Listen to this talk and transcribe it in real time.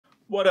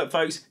What up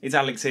folks, it's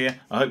Alex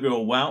here. I hope you're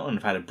all well and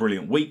have had a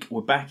brilliant week.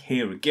 We're back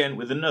here again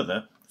with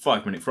another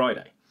 5 Minute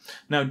Friday.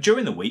 Now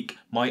during the week,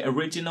 my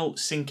original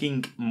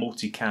syncing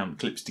multicam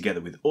clips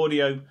together with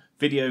audio,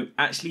 video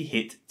actually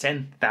hit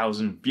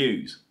 10,000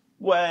 views.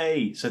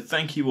 Way! So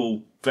thank you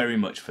all very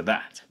much for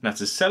that. Now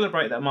to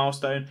celebrate that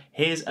milestone,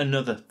 here's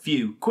another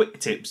few quick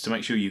tips to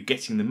make sure you're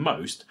getting the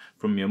most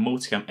from your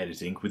multicam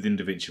editing within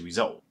DaVinci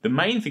Resolve. The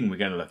main thing we're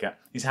going to look at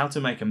is how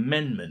to make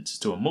amendments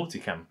to a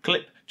multicam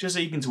clip just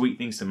so you can tweak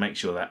things to make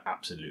sure they're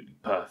absolutely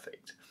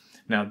perfect.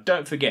 Now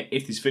don't forget,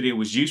 if this video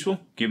was useful,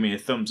 give me a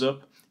thumbs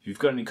up. If you've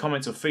got any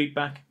comments or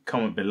feedback,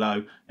 comment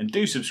below, and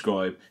do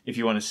subscribe if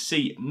you want to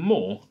see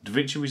more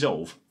DaVinci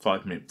Resolve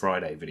 5 Minute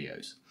Friday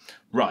videos.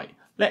 Right,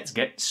 let's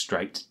get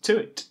straight to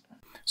it.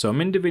 So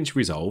I'm in DaVinci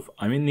Resolve,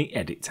 I'm in the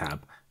Edit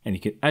tab, and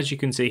as you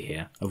can see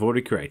here, I've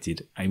already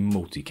created a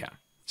multicam.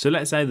 So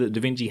let's say that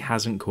DaVinci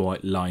hasn't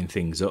quite lined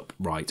things up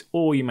right,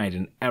 or you made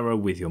an error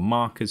with your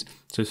markers,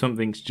 so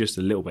something's just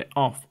a little bit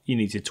off, you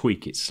need to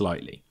tweak it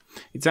slightly.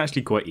 It's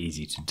actually quite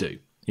easy to do.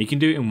 You can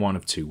do it in one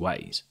of two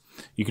ways.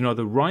 You can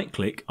either right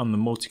click on the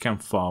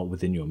multicam file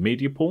within your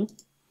media pool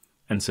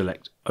and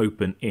select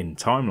Open in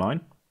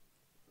Timeline,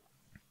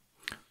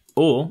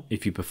 or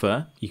if you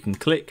prefer, you can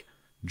click,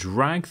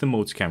 drag the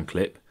multicam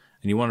clip,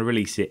 and you want to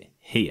release it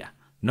here.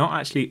 Not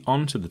actually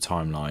onto the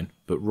timeline,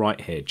 but right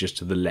here, just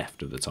to the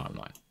left of the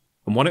timeline.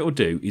 And what it will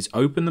do is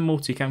open the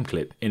multicam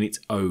clip in its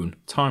own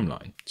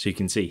timeline. So you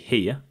can see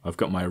here, I've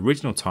got my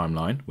original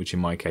timeline, which in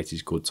my case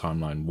is called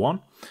timeline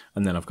 1,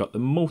 and then I've got the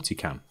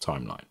multicam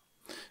timeline.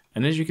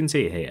 And as you can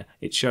see here,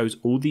 it shows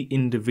all the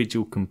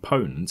individual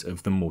components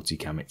of the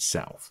multicam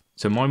itself.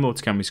 So my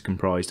multicam is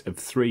comprised of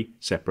 3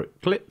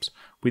 separate clips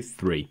with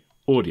 3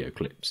 audio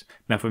clips.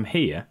 Now from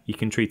here, you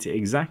can treat it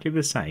exactly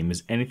the same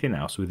as anything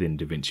else within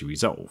DaVinci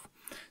Resolve.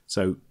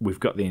 So we've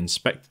got the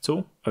inspector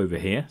tool over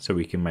here, so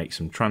we can make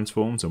some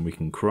transforms and we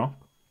can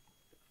crop.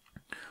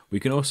 We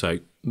can also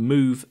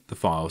move the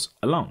files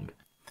along.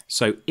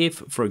 So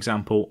if, for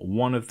example,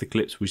 one of the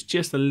clips was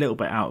just a little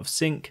bit out of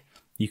sync,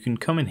 you can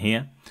come in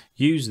here,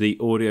 use the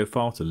audio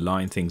file to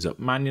line things up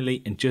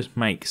manually and just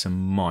make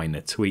some minor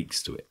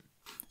tweaks to it.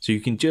 So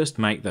you can just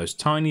make those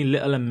tiny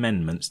little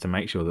amendments to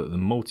make sure that the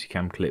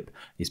multicam clip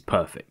is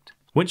perfect.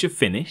 Once you're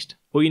finished,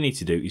 all you need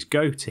to do is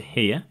go to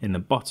here in the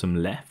bottom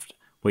left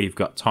where you've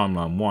got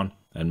timeline 1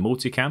 and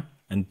multicam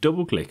and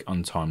double click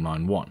on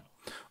timeline 1.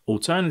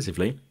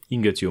 Alternatively, you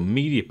can go to your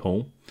media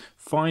pool,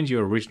 find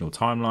your original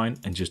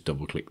timeline and just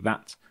double click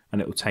that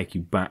and it will take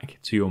you back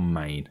to your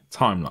main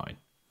timeline.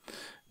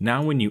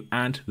 Now when you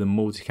add the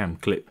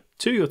multicam clip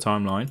to your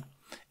timeline,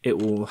 it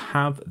will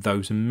have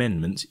those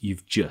amendments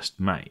you've just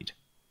made.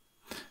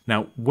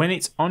 Now when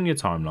it's on your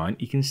timeline,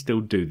 you can still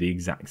do the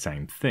exact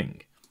same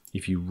thing.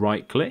 If you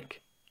right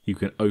click, you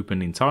can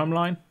open in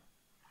timeline,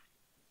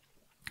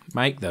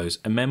 make those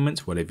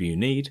amendments whatever you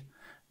need,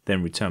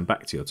 then return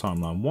back to your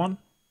timeline 1,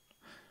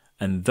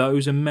 and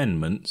those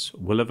amendments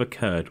will have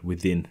occurred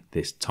within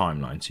this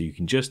timeline, so you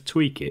can just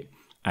tweak it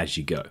as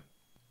you go.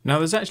 Now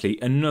there's actually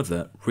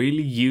another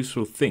really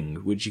useful thing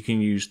which you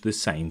can use the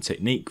same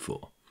technique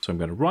for. So I'm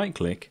going to right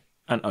click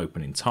and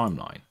open in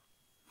timeline.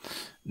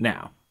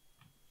 Now,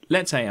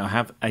 let's say I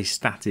have a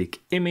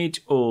static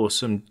image or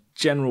some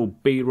general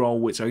B-roll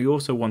which I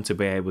also want to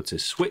be able to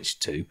switch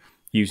to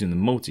using the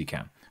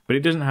multicam, but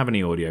it doesn't have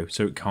any audio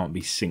so it can't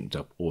be synced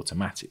up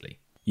automatically.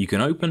 You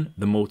can open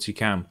the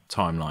multicam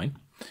timeline,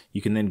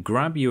 you can then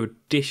grab your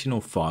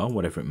additional file,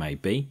 whatever it may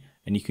be,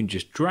 and you can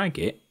just drag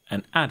it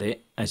and add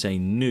it as a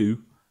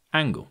new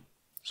angle.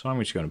 So I'm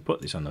just going to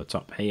put this on the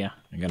top here.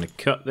 I'm going to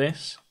cut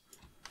this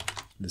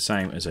the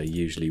same as I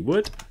usually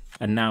would.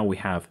 And now we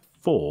have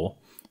 4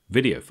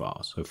 video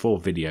files, so 4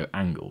 video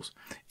angles.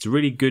 It's a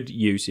really good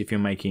use if you're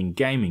making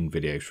gaming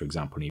videos, for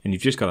example, and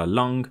you've just got a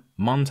long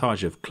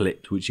montage of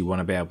clips which you want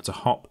to be able to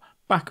hop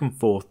back and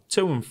forth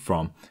to and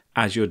from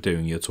as you're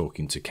doing your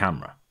talking to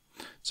camera.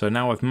 So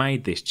now I've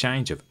made this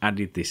change, I've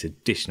added this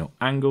additional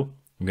angle.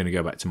 I'm going to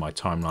go back to my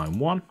timeline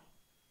 1.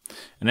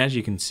 And as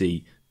you can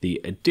see, the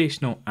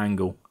additional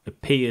angle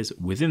appears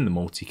within the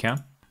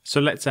multicam. So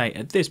let's say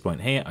at this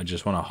point here, I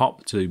just want to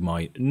hop to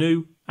my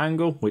new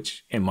angle,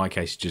 which in my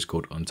case is just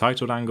called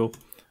Untitled angle.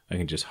 I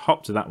can just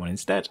hop to that one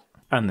instead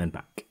and then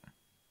back.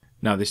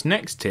 Now this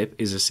next tip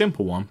is a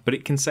simple one, but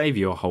it can save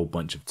you a whole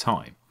bunch of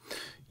time.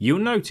 You'll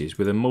notice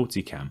with a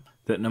multicam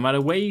that no matter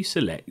where you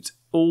select,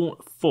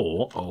 all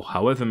 4 or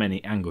however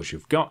many angles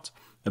you've got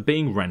are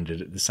being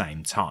rendered at the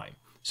same time.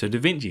 So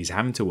DaVinci is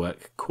having to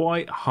work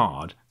quite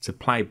hard to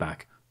play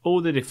back all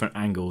the different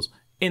angles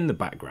in the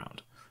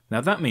background.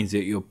 Now that means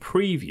that your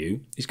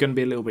preview is going to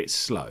be a little bit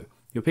slow.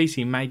 Your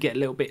PC may get a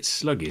little bit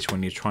sluggish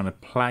when you're trying to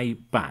play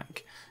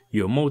back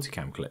your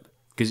multicam clip,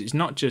 because it's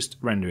not just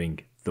rendering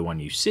the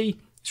one you see,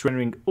 it's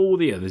rendering all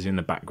the others in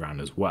the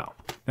background as well.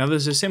 Now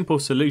there's a simple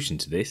solution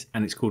to this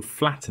and it's called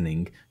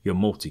flattening your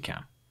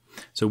multicam.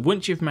 So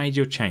once you've made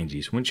your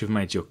changes, once you've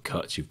made your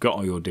cuts, you've got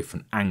all your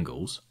different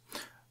angles,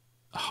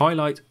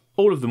 highlight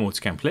all of the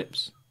multicam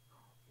clips,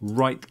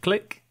 right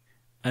click,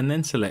 and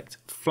then select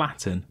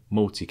Flatten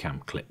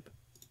Multicam Clip.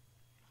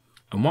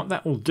 And what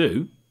that will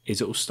do is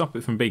it will stop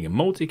it from being a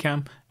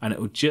multicam, and it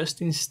will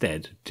just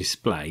instead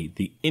display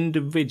the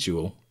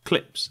individual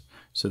clips.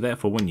 So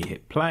therefore when you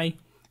hit play,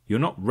 you're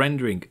not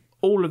rendering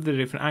all of the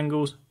different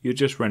angles, you're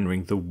just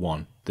rendering the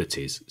one that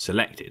is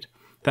selected.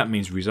 That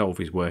means Resolve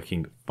is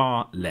working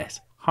far less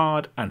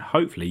hard, and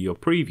hopefully your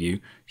preview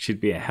should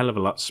be a hell of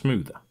a lot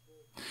smoother.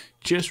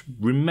 Just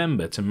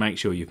remember to make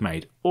sure you've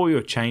made all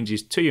your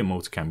changes to your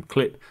multicam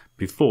clip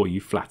before you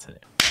flatten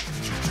it.